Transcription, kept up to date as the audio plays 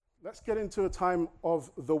Let's get into a time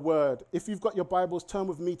of the word. If you've got your Bibles, turn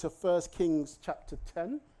with me to 1 Kings chapter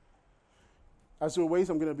 10. As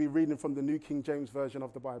always, I'm going to be reading from the New King James Version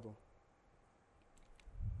of the Bible.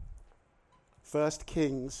 1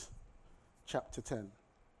 Kings chapter 10.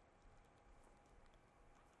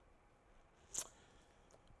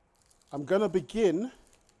 I'm going to begin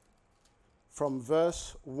from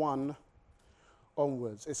verse 1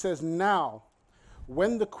 onwards. It says, "Now,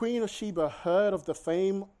 when the queen of Sheba heard of the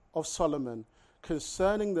fame of Solomon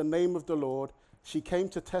concerning the name of the Lord, she came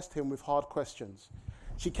to test him with hard questions.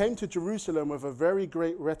 She came to Jerusalem with a very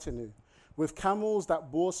great retinue, with camels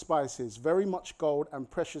that bore spices, very much gold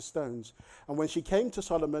and precious stones. And when she came to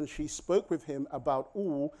Solomon, she spoke with him about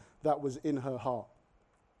all that was in her heart.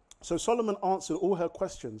 So Solomon answered all her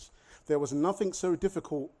questions. There was nothing so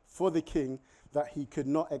difficult for the king that he could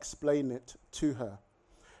not explain it to her.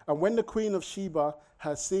 And when the queen of Sheba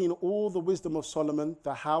had seen all the wisdom of Solomon,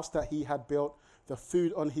 the house that he had built, the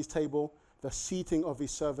food on his table, the seating of his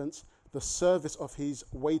servants, the service of his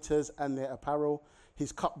waiters and their apparel,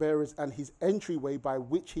 his cupbearers, and his entryway by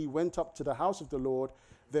which he went up to the house of the Lord,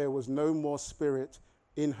 there was no more spirit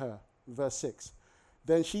in her." Verse 6.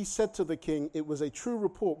 "Then she said to the king, 'It was a true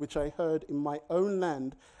report which I heard in my own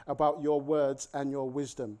land about your words and your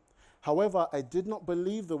wisdom. However, I did not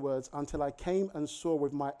believe the words until I came and saw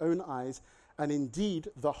with my own eyes, and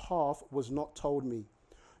indeed the half was not told me.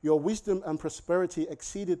 Your wisdom and prosperity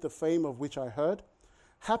exceeded the fame of which I heard.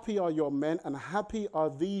 Happy are your men, and happy are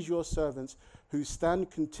these your servants who stand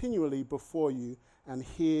continually before you and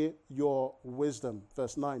hear your wisdom.'"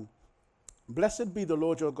 Verse 9. "Blessed be the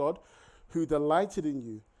Lord your God, who delighted in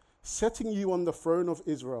you, setting you on the throne of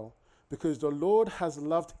Israel, because the Lord has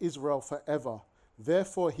loved Israel forever.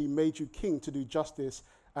 Therefore he made you king to do justice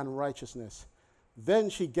and righteousness." Then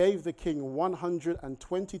she gave the king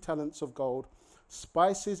 120 talents of gold,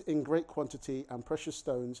 spices in great quantity, and precious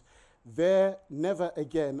stones. There never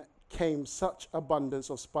again came such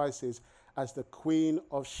abundance of spices as the queen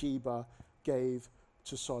of Sheba gave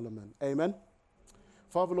to Solomon. Amen.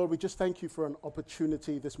 Father, Lord, we just thank you for an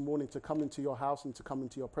opportunity this morning to come into your house and to come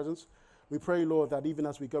into your presence. We pray, Lord, that even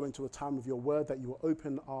as we go into a time of your word, that you will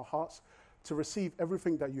open our hearts to receive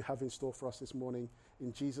everything that you have in store for us this morning.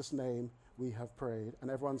 In Jesus' name we have prayed. And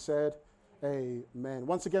everyone said, amen.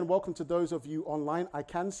 Once again, welcome to those of you online. I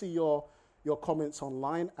can see your comments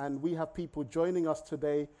online, and we have people joining us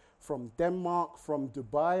today from Denmark, from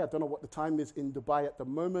Dubai. I don't know what the time is in Dubai at the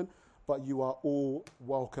moment, but you are all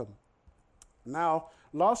welcome. Now,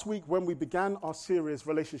 last week when we began our series,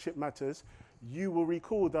 Relationship Matters, you will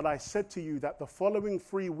recall that I said to you that the following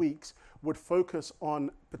 3 weeks would focus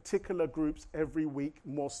on particular groups every week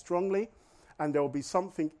more strongly, and there will be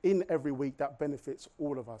something in every week that benefits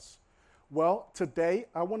all of us. Well, today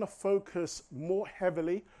I want to focus more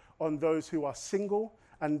heavily on those who are single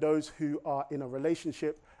and those who are in a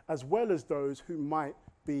relationship, as well as those who might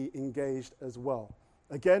be engaged as well.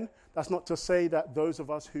 Again, that's not to say that those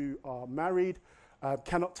of us who are married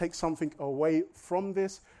cannot take something away from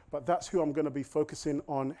this, but that's who I'm going to be focusing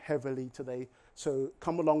on heavily today. So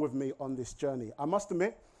come along with me on this journey. I must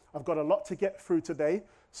admit, I've got a lot to get through today,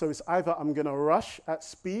 so it's either I'm going to rush at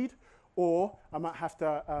speed, or I might have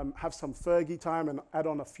to have some Fergie time and add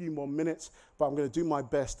on a few more minutes, but I'm going to do my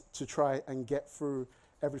best to try and get through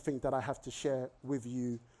everything that I have to share with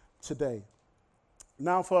you today.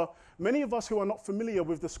 Now, for many of us who are not familiar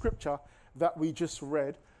with the scripture that we just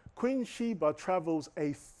read, Queen Sheba travels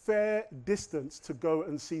a fair distance to go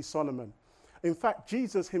and see Solomon. In fact,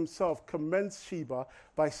 Jesus himself commends Sheba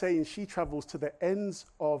by saying she travels to the ends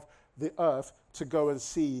of the earth to go and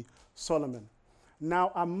see Solomon.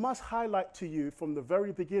 Now, I must highlight to you from the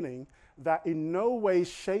very beginning that in no way,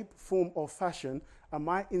 shape, form, or fashion am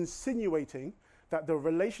I insinuating that the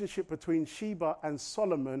relationship between Sheba and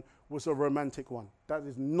Solomon was a romantic one. That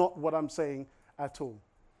is not what I'm saying at all.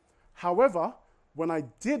 However, when I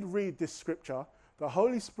did read this scripture, the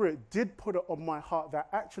Holy Spirit did put it on my heart that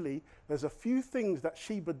actually there's a few things that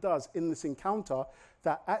Sheba does in this encounter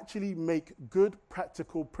that actually make good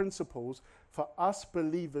practical principles for us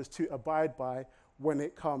believers to abide by when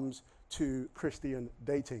it comes to Christian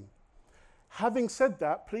dating. Having said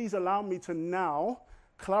that, please allow me to now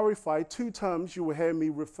clarify 2 terms you will hear me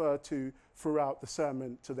refer to throughout the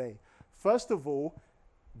sermon today. First of all,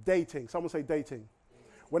 dating. Someone say dating.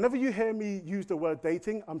 Whenever you hear me use the word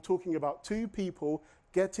dating, I'm talking about 2 people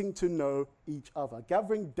getting to know each other,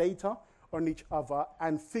 gathering data on each other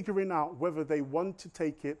and figuring out whether they want to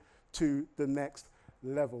take it to the next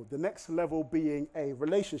level. The next level being a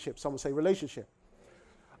relationship. Someone say relationship.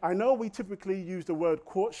 I know we typically use the word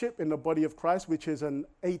courtship in the body of Christ, which is an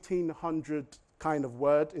 1800 kind of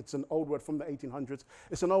word. It's an old word from the 1800s.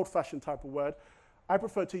 It's an old-fashioned type of word. I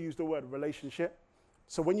prefer to use the word relationship.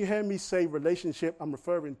 So when you hear me say relationship, I'm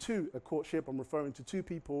referring to a courtship. I'm referring to two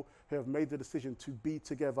people who have made the decision to be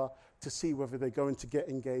together to see whether they're going to get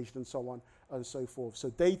engaged and so on and so forth. So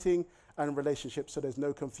dating and relationship, so there's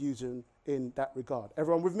no confusion in that regard.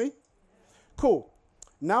 Everyone with me? Cool.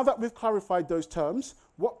 Now that we've clarified those terms,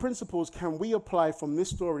 what principles can we apply from this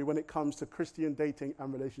story when it comes to Christian dating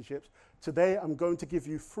and relationships? Today, I'm going to give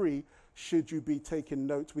you 3 should you be taking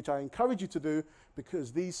notes, which I encourage you to do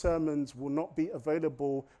because these sermons will not be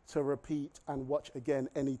available to repeat and watch again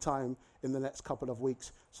anytime in the next couple of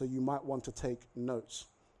weeks. So you might want to take notes.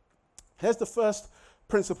 Here's the first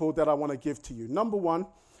principle that I want to give to you. Number 1,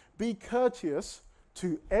 be courteous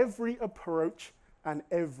to every approach and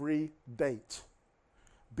every date.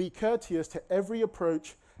 Be courteous to every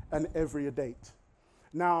approach and every date.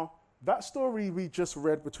 Now, that story we just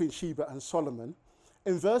read between Sheba and Solomon,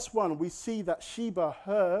 in verse 1, we see that Sheba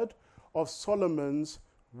heard of Solomon's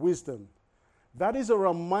wisdom. That is a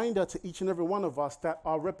reminder to each and every one of us that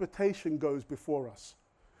our reputation goes before us.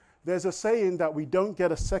 There's a saying that we don't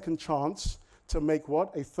get a second chance to make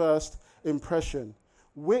what? A first impression,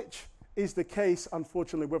 which is the case,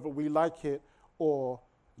 unfortunately, whether we like it or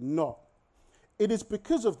not. It is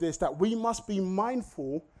because of this that we must be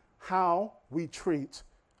mindful how we treat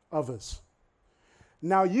others.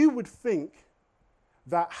 Now, you would think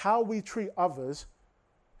that how we treat others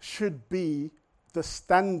should be the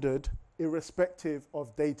standard irrespective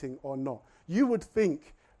of dating or not. You would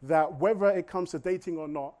think that whether it comes to dating or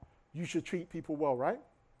not, you should treat people well, right?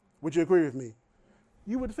 Would you agree with me?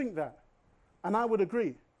 You would think that. And I would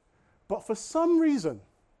agree. But for some reason,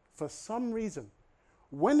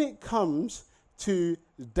 when it comes to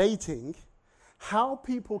dating, how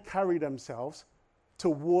people carry themselves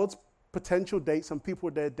towards potential dates and people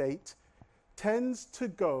they date tends to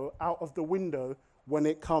go out of the window when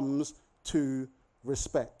it comes to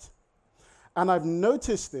respect. And I've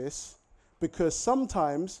noticed this because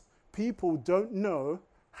sometimes people don't know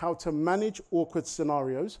how to manage awkward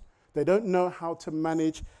scenarios. They don't know how to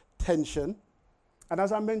manage tension. And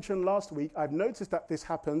as I mentioned last week, I've noticed that this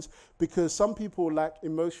happens because some people lack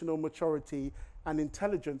emotional maturity and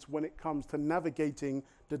intelligence when it comes to navigating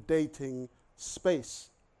the dating space.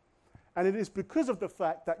 And it is because of the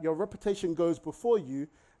fact that your reputation goes before you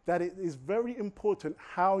that it is very important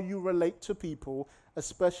how you relate to people,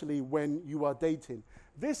 especially when you are dating.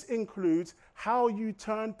 This includes how you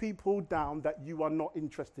turn people down that you are not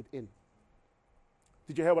interested in.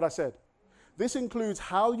 Did you hear what I said? This includes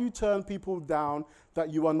how you turn people down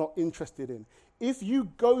that you are not interested in. If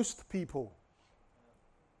you ghost people,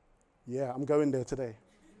 yeah, I'm going there today.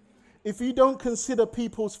 If you don't consider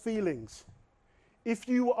people's feelings, if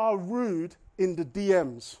you are rude in the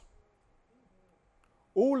DMs,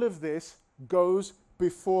 all of this goes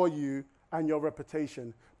before you and your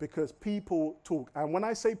reputation because people talk. And when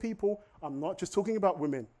I say people, I'm not just talking about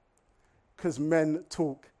women because men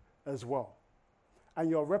talk as well. And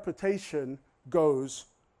your reputation goes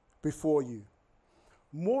before you.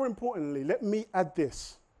 More importantly, let me add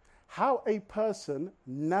this. How a person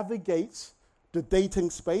navigates the dating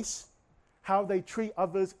space, how they treat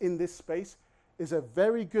others in this space, is a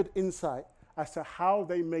very good insight as to how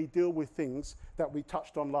they may deal with things that we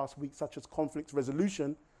touched on last week, such as conflict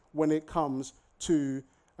resolution, when it comes to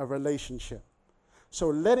a relationship. So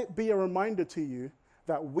let it be a reminder to you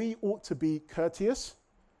that we ought to be courteous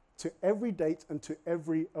to every date and to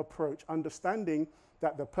every approach, understanding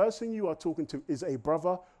that the person you are talking to is a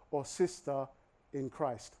brother or sister in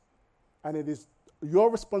Christ. And it is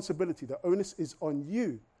your responsibility, the onus is on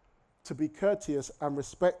you to be courteous and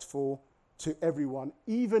respectful to everyone,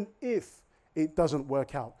 even if it doesn't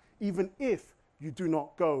work out, even if you do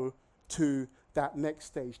not go to that next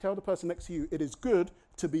stage. Tell the person next to you, it is good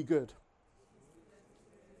to be good.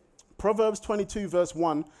 Proverbs 22 verse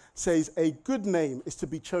 1 says, a good name is to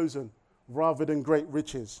be chosen rather than great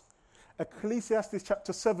riches. Ecclesiastes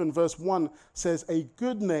chapter 7 verse 1 says, a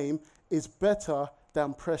good name is better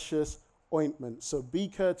than precious ointment. So be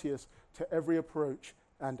courteous to every approach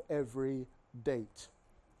and every date.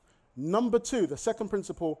 Number 2, the second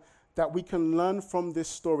principle that we can learn from this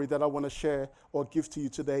story that I want to share or give to you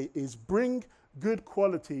today is bring good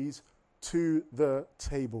qualities to the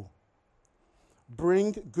table.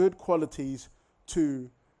 Bring good qualities to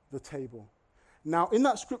the table. Now, in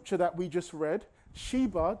that scripture that we just read,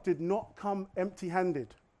 Sheba did not come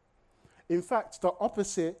empty-handed. In fact, the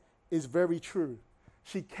opposite is very true.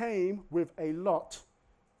 She came with a lot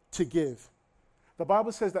to give. The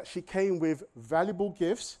Bible says that she came with valuable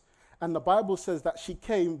gifts, and the Bible says that she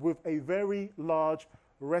came with a very large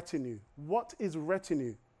retinue. What is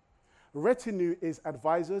retinue? Retinue is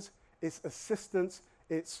advisors, it's assistants,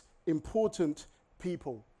 it's important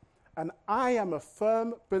people. And I am a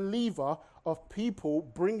firm believer of people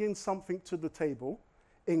bringing something to the table,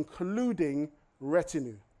 including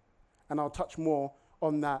retinue. And I'll touch more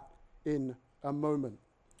on that in a moment.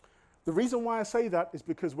 The reason why I say that is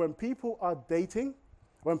because when people are dating,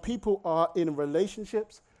 when people are in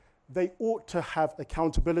relationships, they ought to have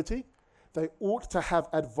accountability. They ought to have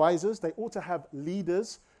advisors. They ought to have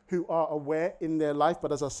leaders who are aware in their life.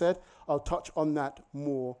 But as I said, I'll touch on that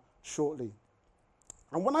more shortly.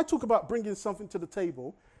 And when I talk about bringing something to the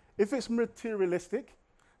table, if it's materialistic,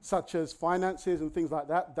 such as finances and things like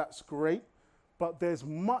that, that's great. But there's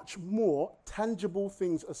much more tangible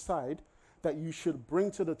things aside that you should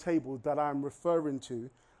bring to the table that I'm referring to,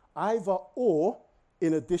 either or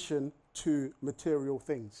in addition to material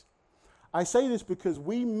things. I say this because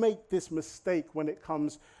we make this mistake when it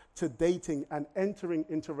comes to dating and entering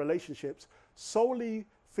into relationships, solely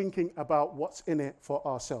thinking about what's in it for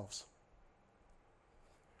ourselves.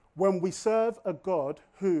 When we serve a God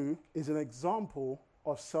who is an example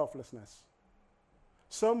of selflessness,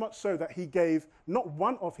 so much so that he gave not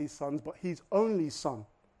one of his sons, but his only son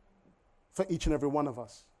for each and every one of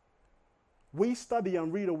us. We study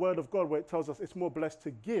and read a word of God where it tells us it's more blessed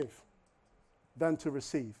to give than to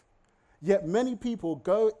receive. Yet many people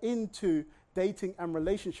go into dating and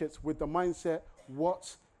relationships with the mindset,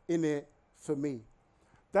 what's in it for me?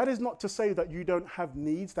 That is not to say that you don't have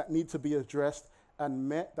needs that need to be addressed and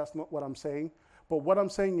met. That's not what I'm saying. But what I'm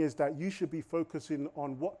saying is that you should be focusing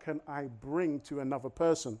on what can I bring to another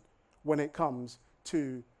person when it comes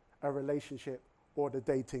to a relationship or the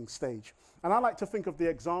dating stage. And I like to think of the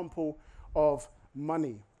example of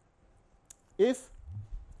money. If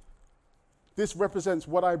this represents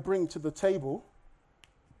what I bring to the table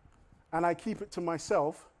and I keep it to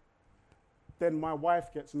myself, then my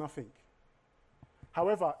wife gets nothing.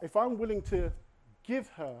 However, if I'm willing to give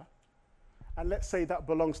her, and let's say that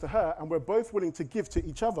belongs to her, and we're both willing to give to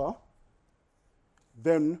each other,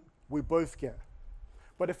 then we both get.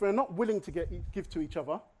 But if we're not willing to give to each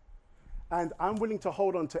other, and I'm willing to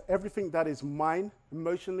hold on to everything that is mine,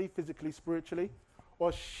 emotionally, physically, spiritually,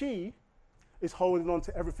 or she is holding on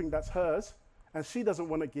to everything that's hers, and she doesn't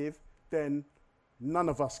want to give, then none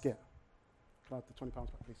of us get. Can I have the £20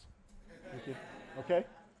 back, please? Thank you. Okay?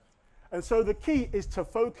 And so the key is to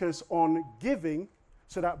focus on giving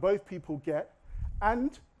so that both people get,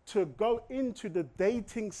 and to go into the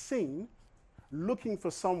dating scene looking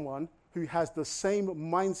for someone who has the same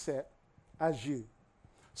mindset as you.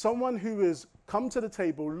 Someone who has come to the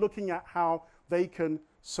table looking at how they can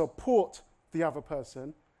support the other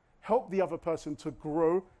person, help the other person to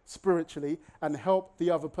grow spiritually, and help the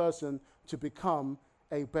other person to become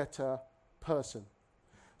a better person.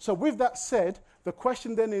 So with that said, the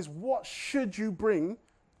question then is, what should you bring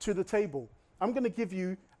to the table? I'm going to give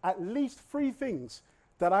you at least 3 things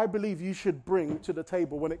that I believe you should bring to the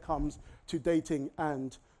table when it comes to dating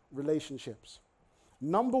and relationships.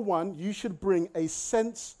 Number 1, you should bring a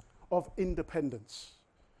sense of independence.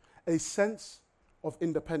 A sense of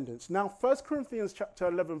independence. Now, 1 Corinthians chapter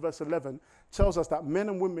 11, verse 11 tells us that men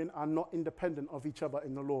and women are not independent of each other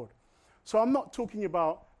in the Lord. So I'm not talking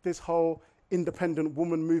about this whole independent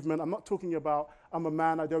woman movement. I'm not talking about I'm a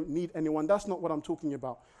man, I don't need anyone. That's not what I'm talking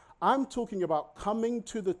about. I'm talking about coming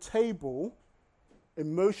to the table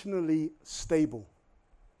emotionally stable.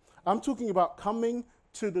 I'm talking about coming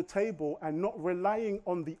to the table and not relying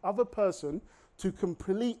on the other person to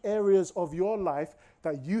complete areas of your life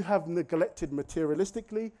that you have neglected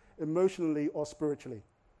materialistically, emotionally, or spiritually.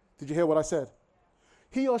 Did you hear what I said?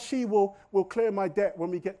 He or she will clear my debt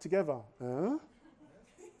when we get together. Huh?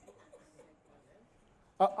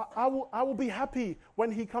 I will be happy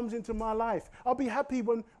when he comes into my life. I'll be happy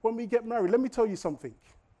when we get married. Let me tell you something.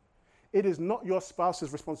 It is not your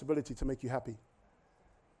spouse's responsibility to make you happy.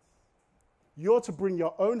 You're to bring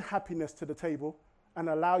your own happiness to the table and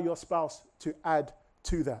allow your spouse to add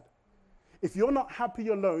to that. If you're not happy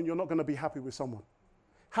alone, you're not going to be happy with someone.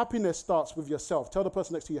 Happiness starts with yourself. Tell the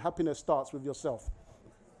person next to you, happiness starts with yourself.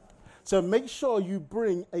 So make sure you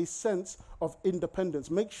bring a sense of independence.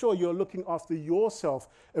 Make sure you're looking after yourself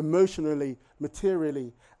emotionally,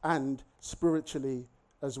 materially, and spiritually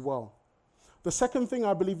as well. The second thing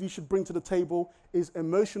I believe you should bring to the table is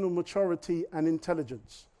emotional maturity and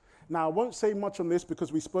intelligence. Now, I won't say much on this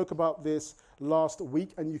because we spoke about this last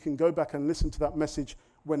week, and you can go back and listen to that message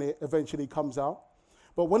when it eventually comes out.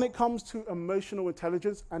 But when it comes to emotional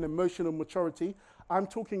intelligence and emotional maturity, I'm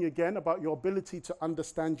talking again about your ability to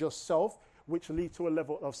understand yourself, which leads to a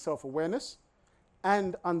level of self-awareness,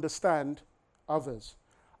 and understand others.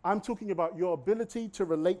 I'm talking about your ability to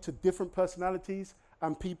relate to different personalities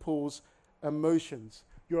and people's emotions,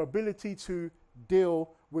 your ability to deal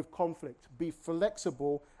with conflict, be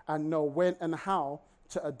flexible and know when and how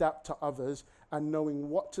to adapt to others, and knowing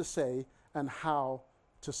what to say and how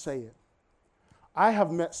to say it. I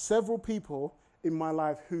have met several people in my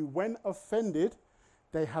life who, when offended,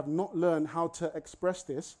 they have not learned how to express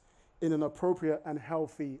this in an appropriate and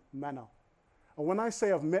healthy manner. And when I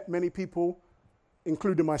say I've met many people,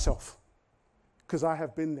 including myself, because I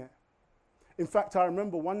have been there. In fact, I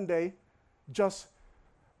remember one day just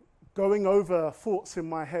going over thoughts in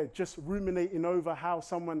my head, just ruminating over how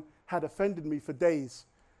someone had offended me for days.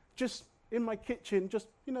 Just in my kitchen, just,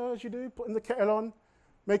 as you do, putting the kettle on,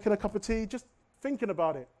 making a cup of tea, just thinking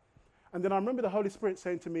about it. And then I remember the Holy Spirit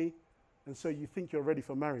saying to me, "And so you think you're ready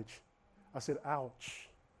for marriage?" I said, "Ouch.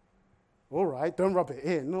 All right, don't rub it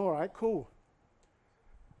in. All right, cool."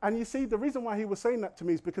 And you see, the reason why he was saying that to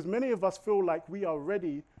me is because many of us feel like we are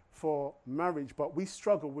ready for marriage, but we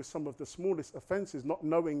struggle with some of the smallest offenses, not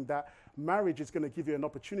knowing that marriage is going to give you an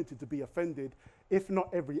opportunity to be offended, if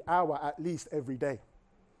not every hour, at least every day.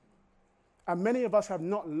 And many of us have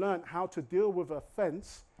not learned how to deal with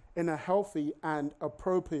offense in a healthy and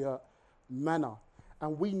appropriate manner.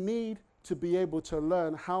 And we need to be able to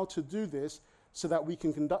learn how to do this so that we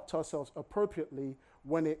can conduct ourselves appropriately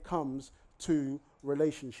when it comes to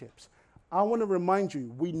relationships. I want to remind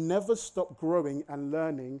you, we never stop growing and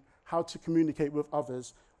learning how to communicate with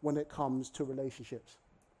others when it comes to relationships.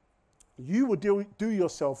 You will do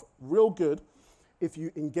yourself real good if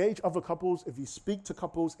you engage other couples, if you speak to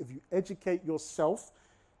couples, if you educate yourself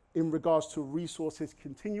in regards to resources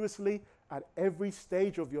continuously at every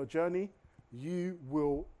stage of your journey. You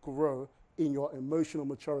will grow in your emotional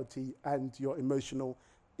maturity and your emotional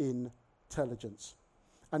intelligence.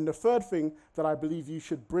 And the third thing that I believe you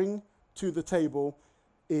should bring to the table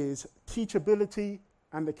is teachability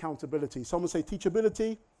and accountability. Someone say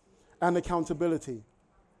teachability and accountability.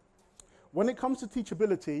 When it comes to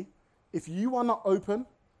teachability, if you are not open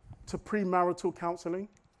to premarital counseling,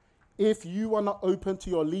 if you are not open to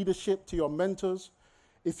your leadership, to your mentors,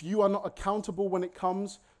 if you are not accountable when it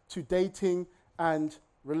comes to dating and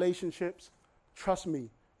relationships, trust me,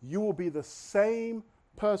 you will be the same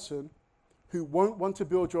person who won't want to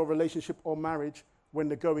build your relationship or marriage when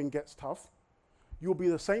the going gets tough. You'll be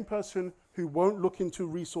the same person who won't look into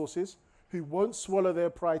resources, who won't swallow their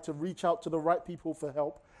pride to reach out to the right people for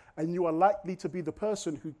help, and you are likely to be the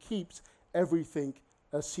person who keeps everything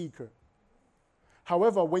a secret.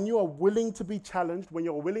 However, when you are willing to be challenged, when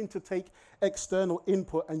you're willing to take external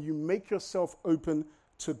input and you make yourself open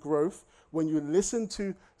to growth, when you listen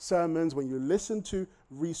to sermons, when you listen to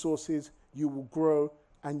resources, you will grow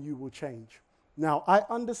and you will change. Now, I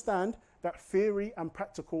understand that theory and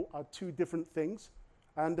practical are two different things.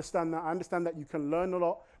 I understand that. I understand that you can learn a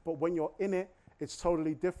lot, but when you're in it, it's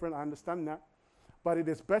totally different. I understand that. But it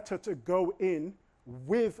is better to go in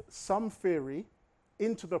with some theory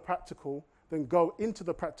into the practical than go into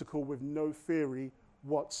the practical with no theory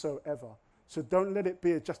whatsoever. So don't let it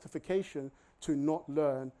be a justification to not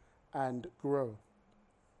learn and grow.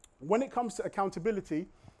 When it comes to accountability,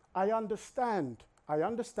 I understand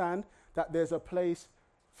that there's a place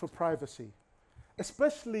for privacy,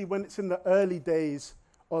 especially when it's in the early days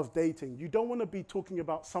of dating. You don't want to be talking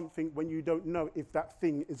about something when you don't know if that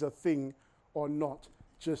thing is a thing or not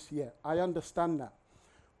just yet. I understand that.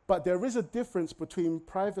 But there is a difference between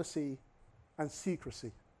privacy and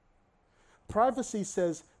secrecy. Privacy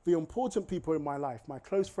says the important people in my life, my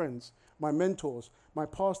close friends, my mentors, my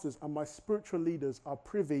pastors, and my spiritual leaders are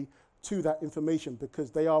privy to that information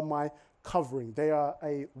because they are my covering. They are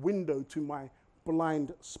a window to my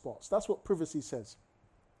blind spots. That's what privacy says.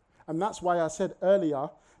 And that's why I said earlier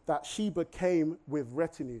that Sheba came with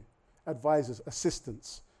retinue, advisors,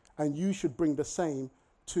 assistants, and you should bring the same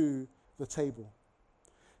to the table.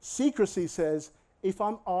 Secrecy says, if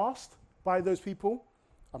I'm asked by those people,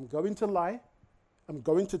 I'm going to lie, I'm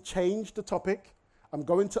going to change the topic, I'm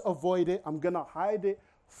going to avoid it, I'm going to hide it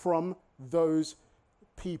from those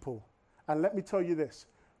people. And let me tell you this,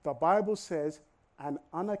 the Bible says an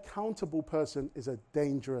unaccountable person is a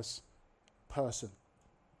dangerous person.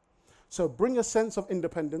 So bring a sense of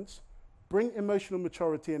independence, bring emotional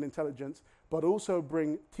maturity and intelligence, but also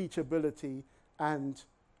bring teachability and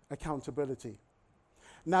accountability.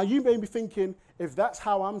 Now, you may be thinking, if that's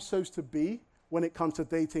how I'm supposed to be when it comes to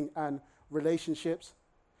dating and relationships,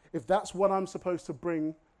 if that's what I'm supposed to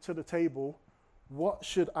bring to the table, what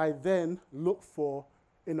should I then look for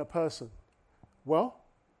in a person? Well,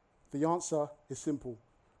 the answer is simple.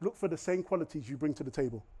 Look for the same qualities you bring to the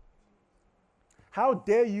table. How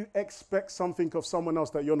dare you expect something of someone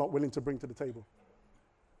else that you're not willing to bring to the table?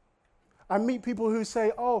 I meet people who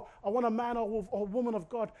say, oh, I want a man or a woman of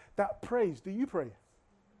God that prays. Do you pray?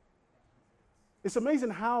 It's amazing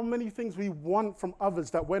how many things we want from others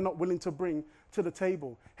that we're not willing to bring to the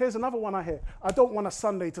table. Here's another one I hear. I don't want a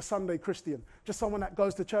Sunday to Sunday Christian, just someone that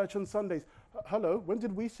goes to church on Sundays. Hello, when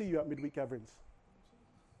did we see you at midweek gatherings?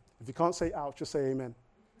 If you can't say ouch, just say amen.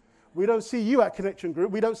 We don't see you at connection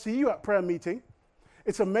group. We don't see you at prayer meeting.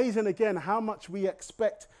 It's amazing, again, how much we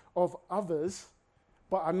expect of others,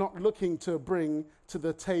 but are not looking to bring to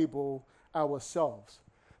the table ourselves.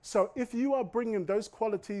 So if you are bringing those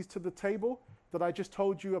qualities to the table that I just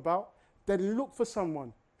told you about, then look for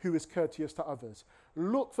someone who is courteous to others.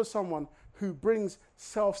 Look for someone who brings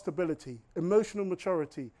self-stability, emotional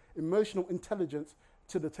maturity, emotional intelligence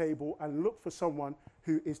to the table, and look for someone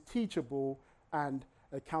who is teachable and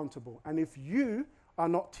accountable. And if you are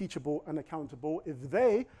not teachable and accountable, if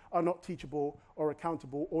they are not teachable or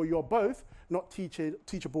accountable, or you're both not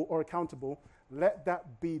teachable or accountable, let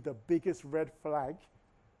that be the biggest red flag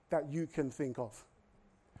that you can think of.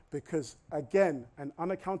 Because again, an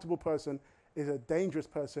unaccountable person is a dangerous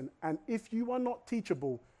person. And if you are not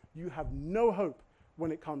teachable, you have no hope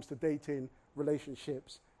when it comes to dating,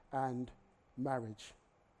 relationships, and marriage.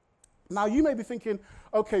 Now, you may be thinking,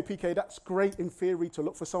 okay, PK, that's great in theory to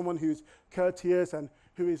look for someone who's courteous and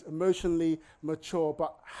who is emotionally mature,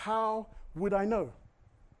 but how would I know?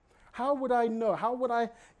 How would I know? How would I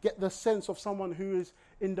get the sense of someone who is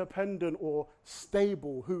independent or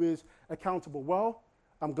stable, who is accountable? Well,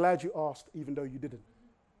 I'm glad you asked, even though you didn't.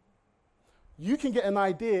 You can get an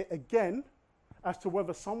idea, again, as to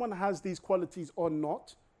whether someone has these qualities or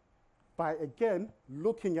not by, again,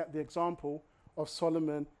 looking at the example of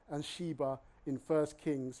Solomon and Sheba in 1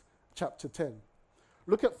 Kings chapter 10.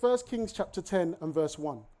 Look at 1 Kings chapter 10 and verse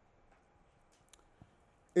 1.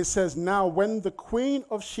 It says, now when the queen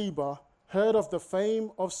of Sheba heard of the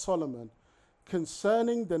fame of Solomon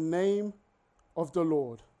concerning the name of the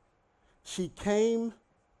Lord, she came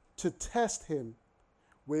to test him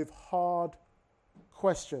with hard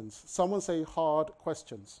questions. Someone say hard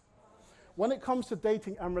questions. When it comes to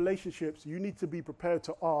dating and relationships, you need to be prepared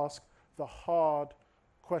to ask the hard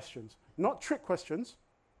questions. Not trick questions,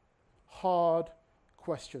 hard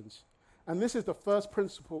questions. And this is the third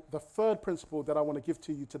principle that I want to give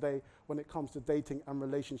to you today when it comes to dating and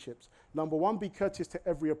relationships. Number one, be courteous to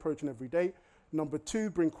every approach and every date. Number two,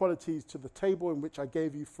 bring qualities to the table in which I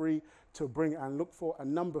gave you three to bring and look for.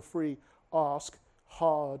 And number three, ask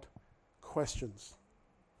hard questions.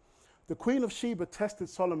 The Queen of Sheba tested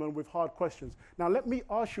Solomon with hard questions. Now, let me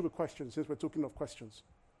ask you a question since we're talking of questions.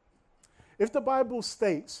 If the Bible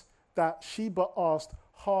states that Sheba asked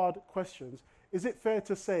hard questions, is it fair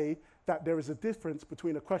to say that there is a difference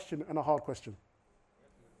between a question and a hard question?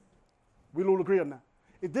 We'll all agree on that.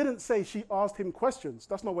 It didn't say she asked him questions.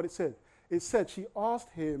 That's not what it said. It said she asked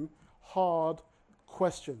him hard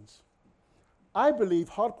questions. I believe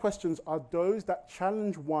hard questions are those that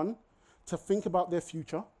challenge one to think about their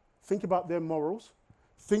future, think about their morals,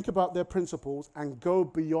 think about their principles, and go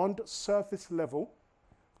beyond surface level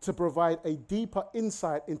to provide a deeper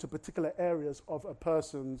insight into particular areas of a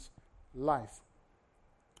person's life.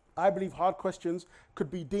 I believe hard questions could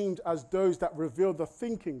be deemed as those that reveal the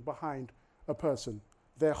thinking behind a person,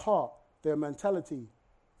 their heart, their mentality,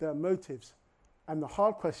 their motives, and the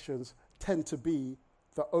hard questions tend to be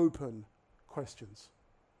the open questions.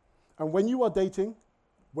 And when you are dating,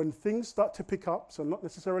 when things start to pick up, so not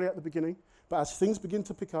necessarily at the beginning, but as things begin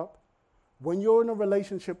to pick up, when you're in a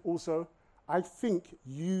relationship also, I think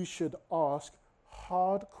you should ask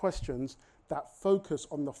hard questions that focus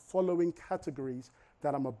on the following categories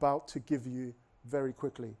that I'm about to give you very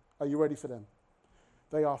quickly. Are you ready for them?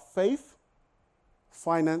 They are faith,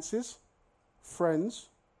 finances, friends,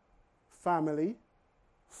 family,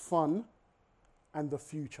 fun, and the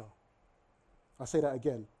future. I'll say that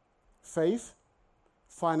again. Faith,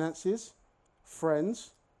 finances,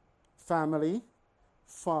 friends, family,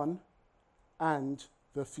 fun, and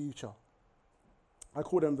the future. I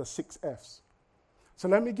call them the 6 Fs. So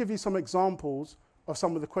let me give you some examples of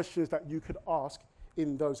some of the questions that you could ask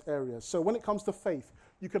in those areas. So when it comes to faith,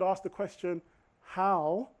 you could ask the question,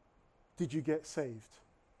 how did you get saved?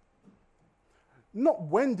 Not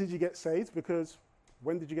when did you get saved, because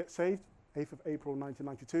when did you get saved? 8th of April,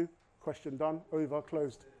 1992. Question done, over,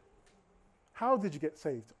 closed. How did you get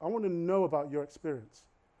saved? I want to know about your experience.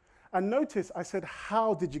 And notice I said,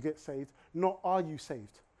 how did you get saved, not are you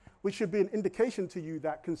saved? Which should be an indication to you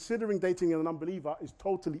that considering dating an unbeliever is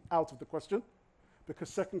totally out of the question,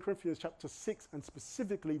 because 2 Corinthians chapter 6 and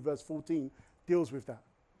specifically verse 14 deals with that.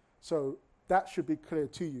 So That should be clear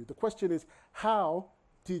to you. The question is, how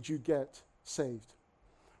did you get saved?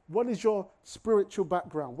 What is your spiritual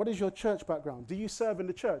background? What is your church background? Do you serve in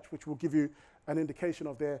the church, which will give you an indication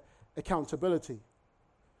of their accountability?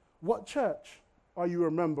 What church are you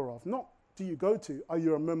a member of? Not do you go to, are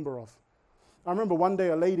you a member of? I remember one day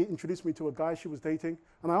a lady introduced me to a guy she was dating,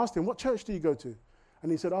 and I asked him, what church do you go to?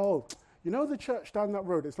 And he said, oh, you know the church down that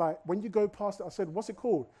road? It's like, when you go past it, I said, what's it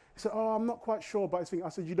called? He said, oh, I'm not quite sure, but I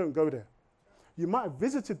said, you don't go there. You might have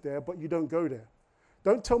visited there, but you don't go there.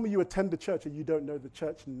 Don't tell me you attend the church and you don't know the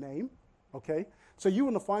church name, okay? So you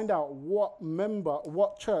want to find out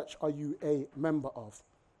what church are you a member of?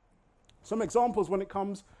 Some examples when it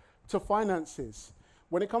comes to finances.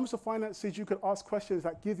 When it comes to finances, you can ask questions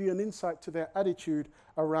that give you an insight to their attitude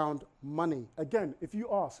around money. Again, if you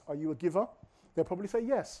ask, are you a giver? They'll probably say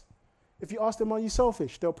yes. If you ask them, are you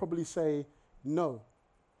selfish? They'll probably say no.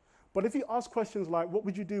 But if you ask questions like, what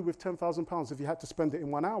would you do with £10,000 if you had to spend it in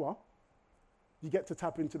 1 hour? You get to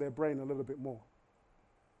tap into their brain a little bit more.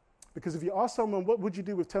 Because if you ask someone, what would you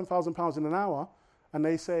do with £10,000 in an hour? And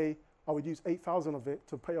they say, I would use 8,000 of it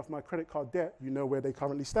to pay off my credit card debt, you know where they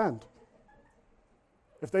currently stand.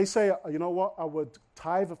 If they say, you know what, I would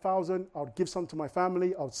tithe 1,000, I would give some to my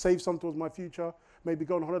family, I would save some towards my future, maybe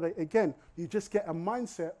go on holiday. Again, you just get a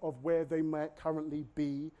mindset of where they might currently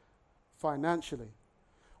be financially.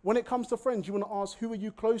 When it comes to friends, you want to ask, who are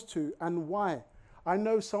you close to and why? I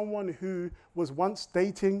know someone who was once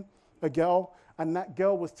dating a girl, and that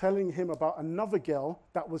girl was telling him about another girl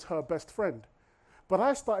that was her best friend. But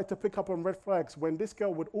I started to pick up on red flags when this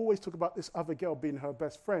girl would always talk about this other girl being her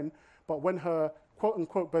best friend, but when her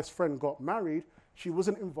quote-unquote best friend got married, she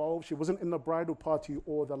wasn't involved, she wasn't in the bridal party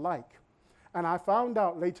or the like. And I found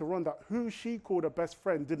out later on that who she called her best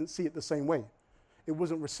friend didn't see it the same way. It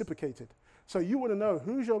wasn't reciprocated. So you want to know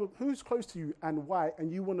who's close to you and why,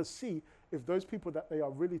 and you want to see if those people that they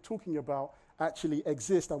are really talking about actually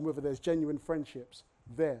exist and whether there's genuine friendships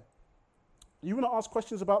there. You want to ask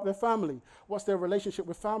questions about their family. What's their relationship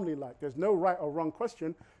with family like? There's no right or wrong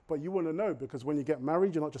question, but you want to know because when you get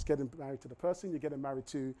married, you're not just getting married to the person, you're getting married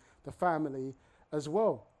to the family as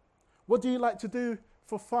well. What do you like to do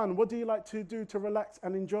for fun? What do you like to do to relax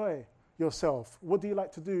and enjoy yourself? What do you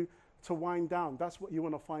like to do to wind down? That's what you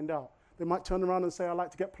want to find out. They might turn around and say, I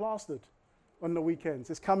like to get plastered on the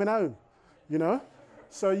weekends. It's coming home, you know?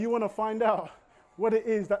 So you want to find out what it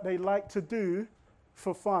is that they like to do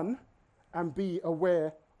for fun and be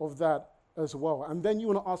aware of that as well. And then you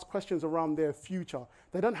want to ask questions around their future.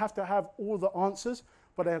 They don't have to have all the answers,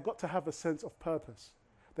 but they've got to have a sense of purpose.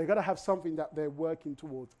 They've got to have something that they're working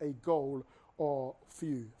towards, a goal or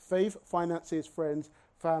few. Faith, finances, friends,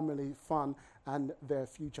 family, fun, and their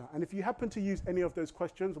future. And if you happen to use any of those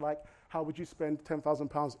questions, like how would you spend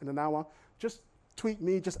 £10,000 in an hour, just tweet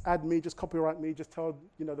me, just add me, just copyright me, just tell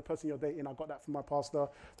the person you're dating, I got that from my pastor.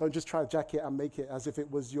 Don't just try to jack it and make it as if it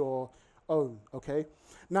was your own, okay?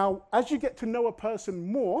 Now, as you get to know a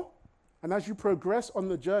person more, and as you progress on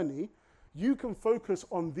the journey, you can focus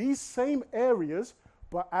on these same areas,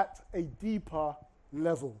 but at a deeper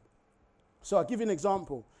level. So I'll give you an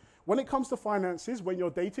example. When it comes to finances, when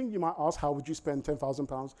you're dating, you might ask, how would you spend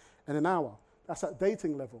 £10,000 in an hour? That's at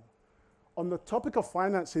dating level. On the topic of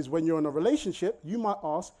finances, when you're in a relationship, you might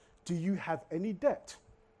ask, do you have any debt?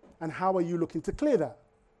 And how are you looking to clear that?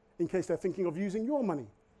 In case they're thinking of using your money,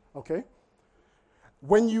 okay?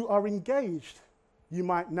 When you are engaged, you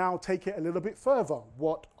might now take it a little bit further.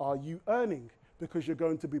 What are you earning? Because you're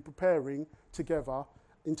going to be preparing together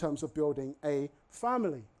in terms of building a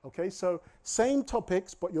family, okay? So same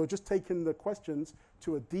topics, but you're just taking the questions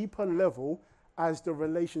to a deeper level as the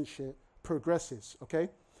relationship progresses, okay?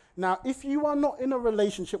 Now, if you are not in a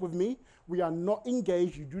relationship with me, we are not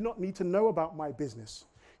engaged, you do not need to know about my business.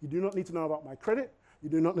 You do not need to know about my credit, you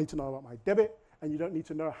do not need to know about my debit, and you don't need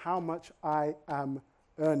to know how much I am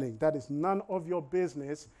earning. That is none of your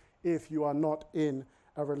business if you are not in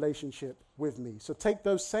a relationship with me. So take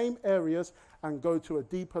those same areas and go to a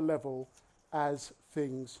deeper level as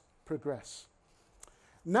things progress.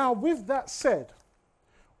 Now, with that said,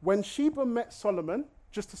 when Sheba met Solomon,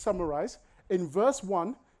 just to summarize, in verse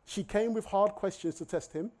 1, she came with hard questions to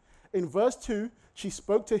test him. In verse 2, she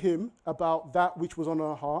spoke to him about that which was on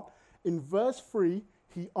her heart. In verse 3,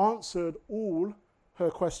 he answered all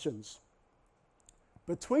her questions.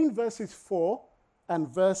 Between verses 4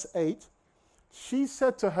 and verse 8, she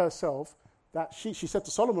said to herself that she said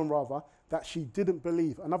to Solomon rather, that she didn't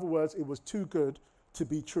believe. In other words, it was too good to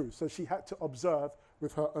be true. So she had to observe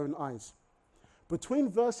with her own eyes. Between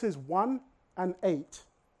verses 1 and 8,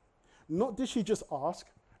 not did she just ask,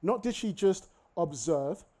 not did she just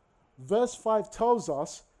observe. Verse 5 tells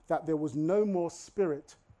us that there was no more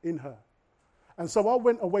spirit in her. And so I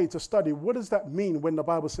went away to study, what does that mean when the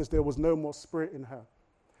Bible says there was no more spirit in her?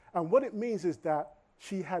 And what it means is that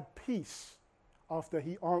she had peace after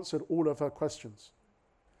he answered all of her questions.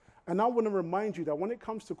 And I want to remind you that when it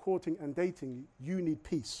comes to courting and dating, you need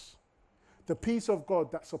peace. The peace of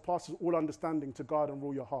God that surpasses all understanding to guard and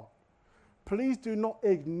rule your heart. Please do not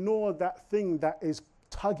ignore that thing that is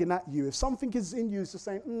tugging at you. If something is in you, it's just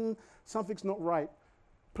saying, something's not right,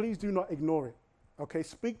 please do not ignore it. Okay,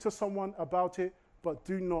 speak to someone about it, but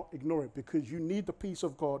do not ignore it, because you need the peace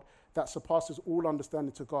of God that surpasses all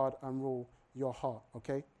understanding to guard and rule your heart.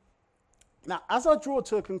 Okay? Now, as I draw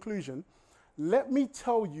to a conclusion, let me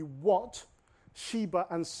tell you what Sheba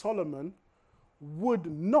and Solomon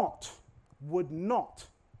would not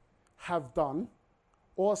have done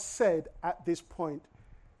or said at this point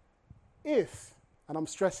if, and I'm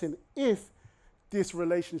stressing if, this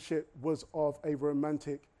relationship was of a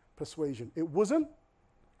romantic persuasion. It wasn't.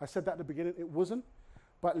 I said that at the beginning, it wasn't.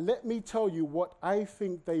 But let me tell you what I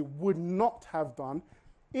think they would not have done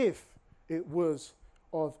if it was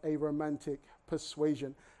of a romantic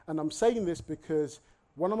persuasion. And I'm saying this because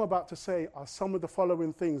what I'm about to say are some of the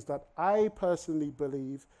following things that I personally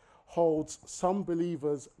believe holds some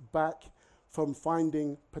believers back from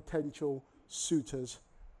finding potential suitors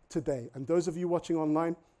today. And those of you watching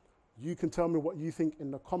online, you can tell me what you think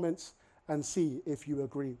in the comments and see if you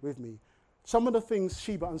agree with me. Some of the things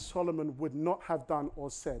Sheba and Solomon would not have done or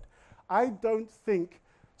said. I don't think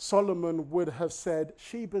Solomon would have said,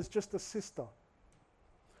 Sheba's just a sister.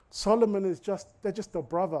 Solomon is they're just a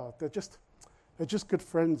brother. They're just good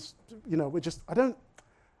friends. You know, I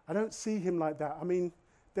don't see him like that. I mean,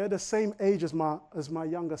 they're the same age as my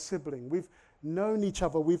younger sibling. We've known each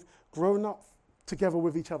other. We've grown up together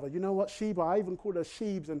with each other. You know what, Sheba? I even call her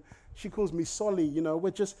Sheebs, and she calls me Solly. You know,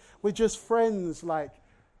 we're just friends. Like,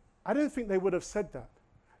 I don't think they would have said that.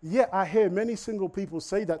 Yet I hear many single people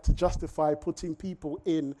say that to justify putting people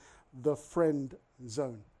in the friend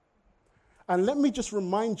zone. And let me just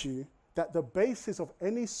remind you that the basis of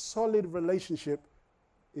any solid relationship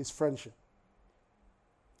is friendship.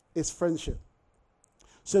 It's friendship.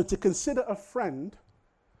 So to consider a friend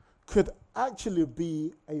could actually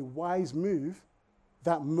be a wise move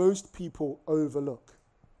that most people overlook.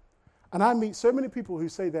 And I meet so many people who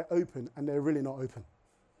say they're open and they're really not open.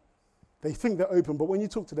 They think they're open, but when you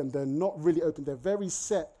talk to them, they're not really open. They're very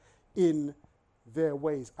set in their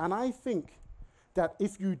ways. And I think that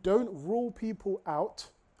if you don't rule people out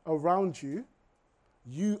around you,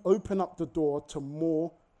 you open up the door to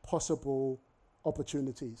more possible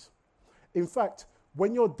opportunities. In fact,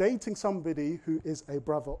 when you're dating somebody who is a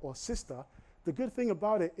brother or sister, the good thing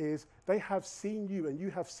about it is they have seen you and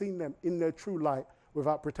you have seen them in their true light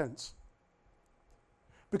without pretense.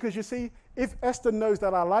 Because you see, if Esther knows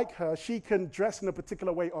that I like her, she can dress in a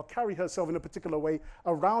particular way or carry herself in a particular way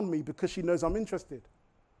around me because she knows I'm interested.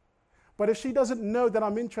 But if she doesn't know that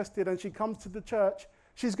I'm interested and she comes to the church,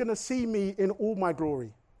 she's going to see me in all my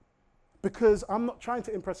glory. Because I'm not trying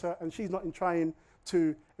to impress her and she's not trying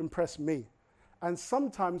to impress me. And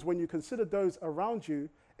sometimes when you consider those around you,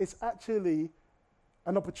 it's actually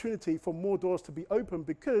an opportunity for more doors to be open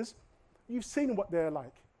because you've seen what they're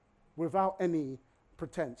like without any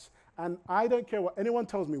pretense. And I don't care what anyone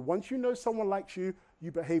tells me. Once you know someone likes you,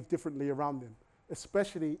 you behave differently around them,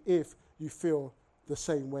 especially if you feel the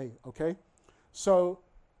same way, okay? So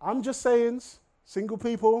I'm just saying, single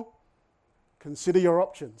people, consider your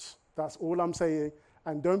options. That's all I'm saying.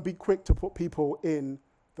 And don't be quick to put people in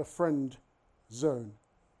the friend zone.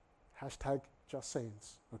 Hashtag just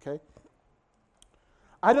sayings, okay?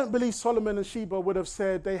 I don't believe Solomon and Sheba would have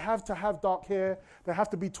said they have to have dark hair, they have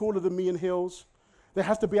to be taller than me in heels, they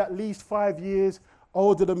have to be at least 5 years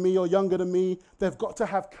older than me or younger than me, they've got to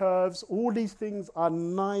have curves. All these things are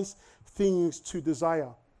nice things to desire.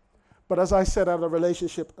 But as I said at a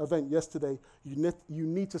relationship event yesterday, you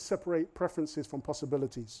need to separate preferences from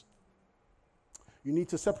possibilities. You need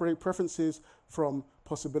to separate preferences from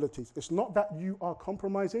possibilities. It's not that you are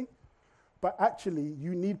compromising, but actually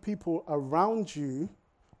you need people around you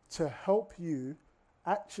to help you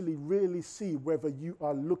actually really see whether you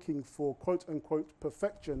are looking for quote-unquote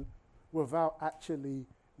perfection without actually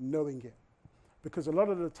knowing it. Because a lot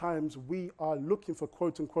of the times we are looking for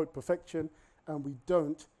quote-unquote perfection and we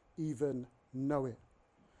don't even know it.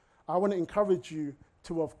 I want to encourage you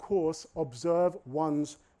to, of course, observe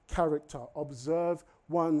one's character, observe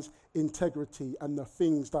one's integrity and the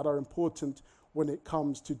things that are important when it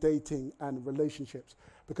comes to dating and relationships.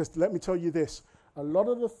 Because let me tell you this, a lot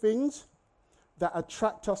of the things that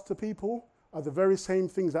attract us to people are the very same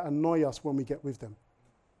things that annoy us when we get with them.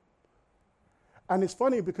 And it's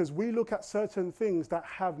funny because we look at certain things that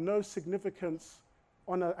have no significance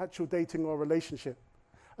on an actual dating or relationship.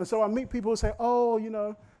 And so I meet people who say, oh, you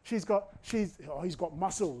know, he's got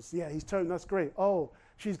muscles. Yeah, he's toned, that's great. Oh,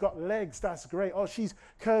 she's got legs, that's great. Oh, she's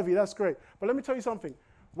curvy, that's great. But let me tell you something.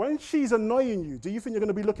 When she's annoying you, do you think you're going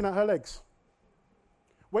to be looking at her legs?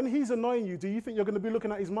 When he's annoying you, do you think you're going to be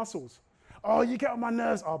looking at his muscles? Oh, you get on my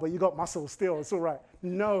nerves. Oh, but you got muscles still, it's all right.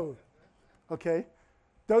 No, okay?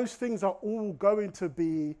 Those things are all going to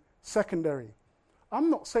be secondary. I'm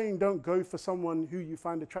not saying don't go for someone who you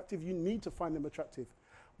find attractive. You need to find them attractive.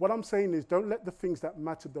 What I'm saying is don't let the things that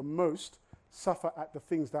matter the most suffer at the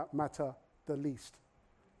things that matter the least.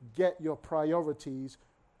 Get your priorities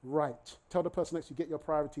right. Tell the person next to you, get your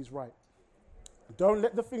priorities right. Don't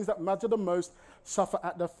let the things that matter the most suffer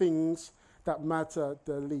at the things that matter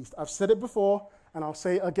the least. I've said it before, and I'll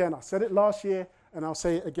say it again. I said it last year, and I'll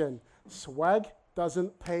say it again. Swag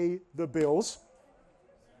doesn't pay the bills,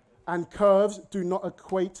 and curves do not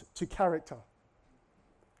equate to character.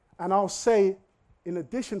 And I'll say, in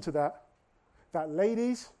addition to that, that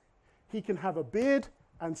ladies, he can have a beard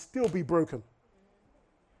and still be broken.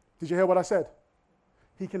 Did you hear what I said?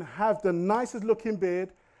 He can have the nicest looking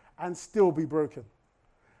beard and still be broken.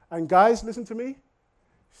 And guys, listen to me.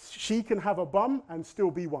 She can have a bum and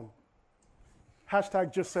still be one.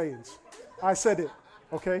 Hashtag just sayings. I said it,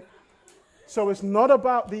 okay? So it's not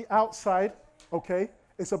about the outside, okay?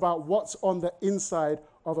 It's about what's on the inside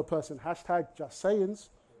of a person. Hashtag just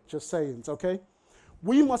sayings, okay?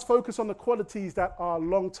 We must focus on the qualities that are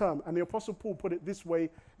long-term. And the Apostle Paul put it this way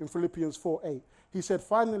in Philippians 4:8. He said,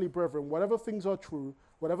 finally, brethren, whatever things are true,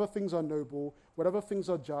 whatever things are noble, whatever things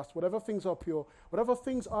are just, whatever things are pure, whatever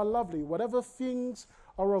things are lovely, whatever things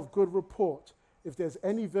are of good report, if there's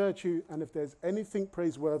any virtue and if there's anything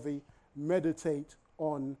praiseworthy, meditate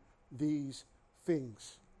on these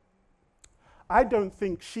things. I don't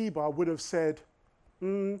think Sheba would have said,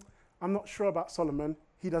 I'm not sure about Solomon.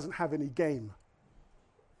 He doesn't have any game.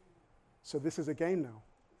 So this is a game now.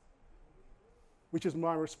 Which is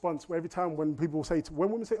my response every time when people say,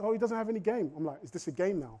 when women say, oh, he doesn't have any game. I'm like, is this a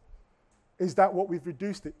game now? Is that what we've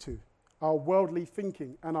reduced it to? Our worldly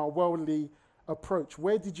thinking and our worldly approach.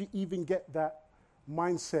 Where did you even get that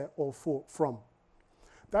mindset or thought from?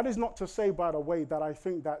 That is not to say, by the way, that I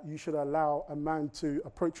think that you should allow a man to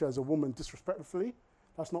approach you as a woman disrespectfully.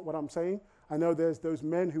 That's not what I'm saying. I know there's those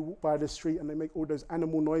men who walk by the street and they make all those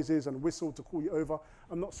animal noises and whistle to call you over.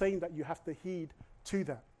 I'm not saying that you have to heed to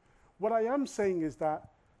that. What I am saying is that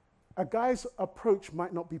a guy's approach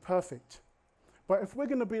might not be perfect. But if we're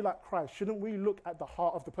going to be like Christ, shouldn't we look at the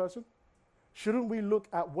heart of the person? Shouldn't we look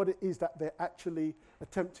at what it is that they're actually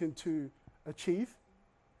attempting to achieve?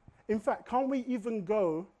 In fact, can't we even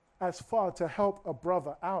go as far to help a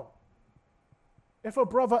brother out? If a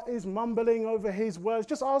brother is mumbling over his words,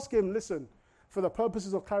 just ask him, listen, for the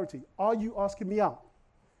purposes of clarity, are you asking me out?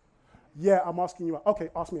 Yeah, I'm asking you out. Okay,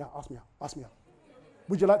 ask me out.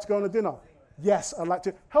 Would you like to go on a dinner? Yes, I'd like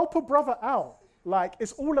to. Help a brother out. Like,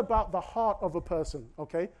 it's all about the heart of a person,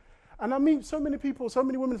 okay? And I mean, so many people, so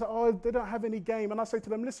many women say, oh, they don't have any game. And I say to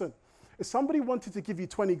them, listen, if somebody wanted to give you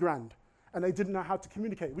 20 grand and they didn't know how to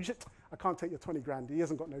communicate, would you say, I can't take your 20 grand. He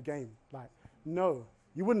hasn't got no game. Like, no,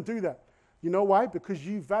 you wouldn't do that. You know why? Because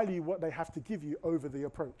you value what they have to give you over the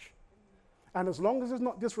approach. And as long as it's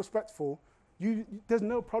not disrespectful, there's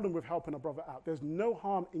no problem with helping a brother out. There's no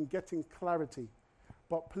harm in getting clarity.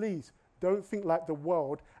 But please, don't think like the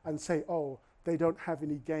world and say, oh, they don't have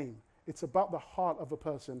any game. It's about the heart of a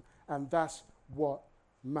person, and that's what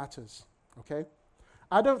matters, okay?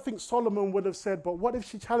 I don't think Solomon would have said, but what if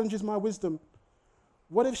she challenges my wisdom?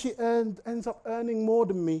 What if she ends up earning more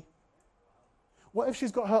than me? What if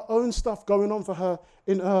she's got her own stuff going on for her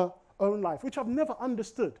in her own life, which I've never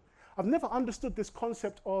understood. I've never understood this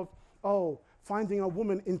concept of, finding a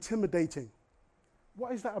woman intimidating.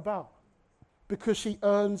 What is that about? Because she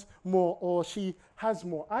earns more or she has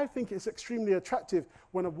more. I think it's extremely attractive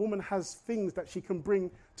when a woman has things that she can bring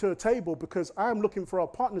to a table, because I'm looking for a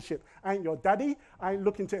partnership. I ain't your daddy. I ain't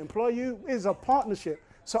looking to employ you. It's a partnership.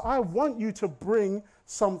 So I want you to bring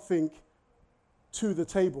something to the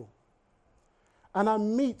table. And I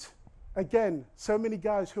meet, again, so many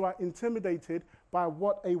guys who are intimidated by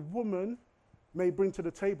what a woman may bring to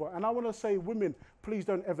the table. And I want to say, women, please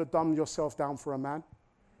don't ever dumb yourself down for a man,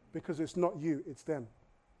 because it's not you, it's them.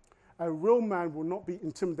 A real man will not be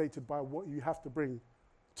intimidated by what you have to bring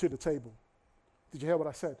to the table. Did you hear what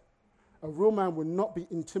I said? A real man will not be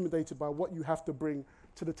intimidated by what you have to bring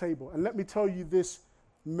to the table. And let me tell you this,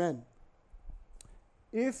 men.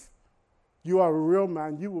 If you are a real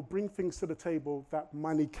man, you will bring things to the table that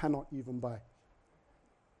money cannot even buy.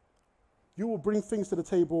 You will bring things to the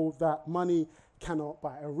table that money cannot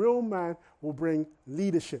buy. A real man will bring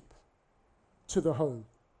leadership to the home.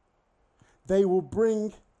 They will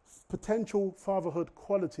bring potential fatherhood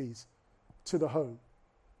qualities to the home.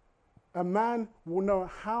 A man will know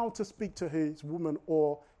how to speak to his woman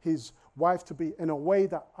or his wife to be in a way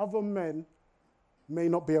that other men may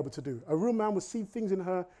not be able to do. A real man will see things in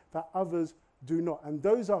her that others do not. And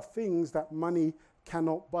those are things that money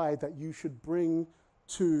cannot buy that you should bring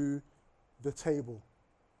to the table.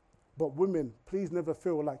 But women, please never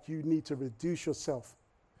feel like you need to reduce yourself,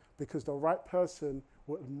 because the right person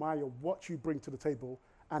will admire what you bring to the table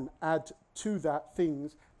and add to that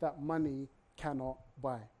things that money cannot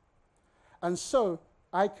buy. And so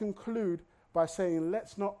I conclude by saying,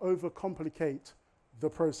 let's not overcomplicate the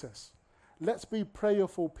process. Let's be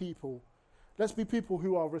prayerful people. Let's be people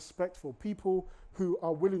who are respectful, people who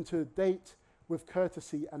are willing to date with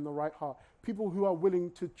courtesy and the right heart, people who are willing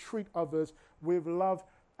to treat others with love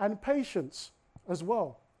and patience as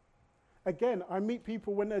well. Again, I meet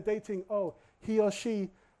people when they're dating, oh, he or she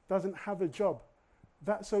doesn't have a job.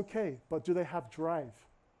 That's okay, but do they have drive?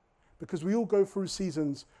 Because we all go through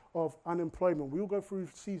seasons of unemployment. We all go through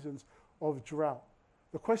seasons of drought.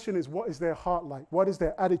 The question is, what is their heart like? What is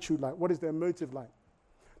their attitude like? What is their motive like?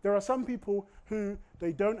 There are some people who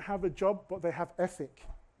they don't have a job, but they have ethic.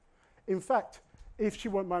 In fact, if she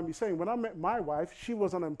won't mind me saying, when I met my wife, she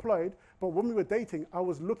was unemployed, but when we were dating, I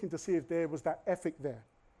was looking to see if there was that ethic there.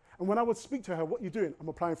 And when I would speak to her, what are you doing? I'm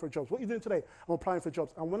applying for jobs. What are you doing today? I'm applying for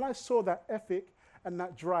jobs. And when I saw that ethic and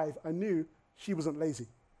that drive, I knew she wasn't lazy.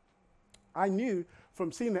 I knew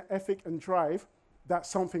from seeing the ethic and drive that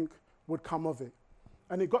something would come of it.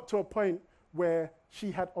 And it got to a point where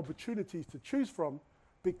she had opportunities to choose from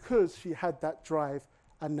because she had that drive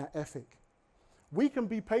and that ethic. We can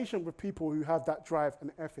be patient with people who have that drive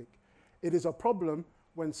and ethic. It is a problem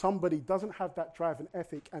when somebody doesn't have that drive and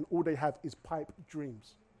ethic and all they have is pipe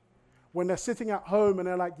dreams. When they're sitting at home and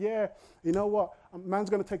they're like, yeah, you know what, man's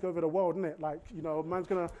going to take over the world, isn't it? Like, you know, man's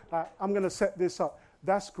going to, I'm going to set this up.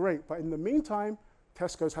 That's great. But in the meantime,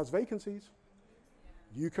 Tesco's has vacancies.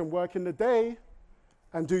 You can work in the day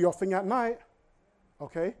and do your thing at night,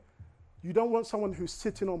 okay? You don't want someone who's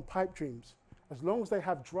sitting on pipe dreams. As long as they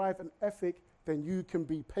have drive and ethic, then you can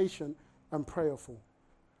be patient and prayerful.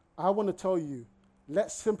 I want to tell you,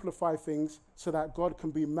 let's simplify things so that God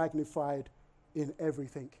can be magnified in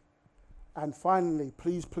everything. And finally,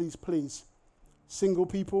 please, please, please, single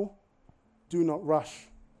people, do not rush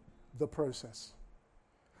the process.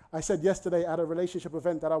 I said yesterday at a relationship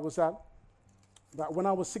event that I was at, that when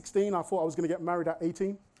I was 16, I thought I was going to get married at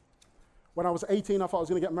 18. When I was 18, I thought I was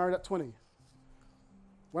going to get married at 20.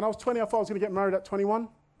 When I was 20, I thought I was going to get married at 21.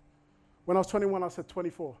 When I was 21, I said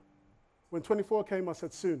 24. When 24 came, I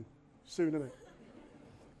said soon, innit?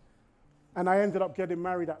 And I ended up getting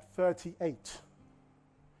married at 38.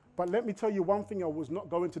 But let me tell you one thing I was not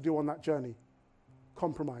going to do on that journey: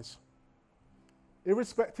 compromise.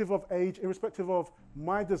 Irrespective of age, irrespective of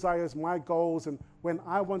my desires, my goals, and when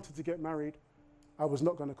I wanted to get married, I was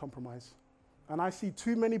not going to compromise. And I see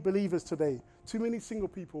too many believers today, too many single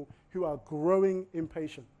people who are growing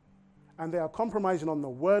impatient. And they are compromising on the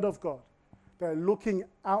word of God. They're looking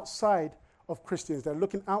outside of Christians. They're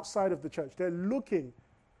looking outside of the church. They're looking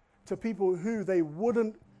to people who they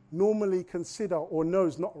wouldn't normally consider or know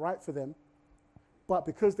is not right for them. But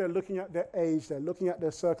because they're looking at their age, they're looking at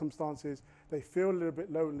their circumstances, they feel a little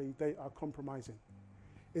bit lonely, they are compromising.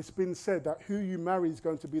 It's been said that who you marry is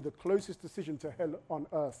going to be the closest decision to hell on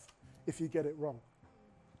earth if you get it wrong.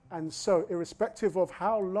 And so, irrespective of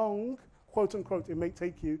how long, quote unquote, it may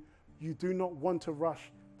take you, you do not want to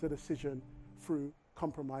rush the decision through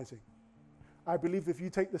compromising. I believe if you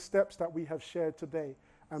take the steps that we have shared today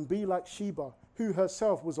and be like Sheba, who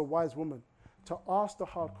herself was a wise woman, to ask the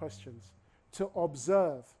hard questions, to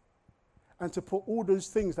observe, and to put all those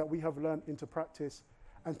things that we have learned into practice,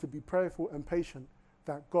 and to be prayerful and patient,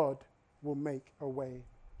 that God will make a way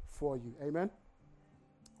for you. Amen?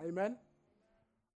 Amen?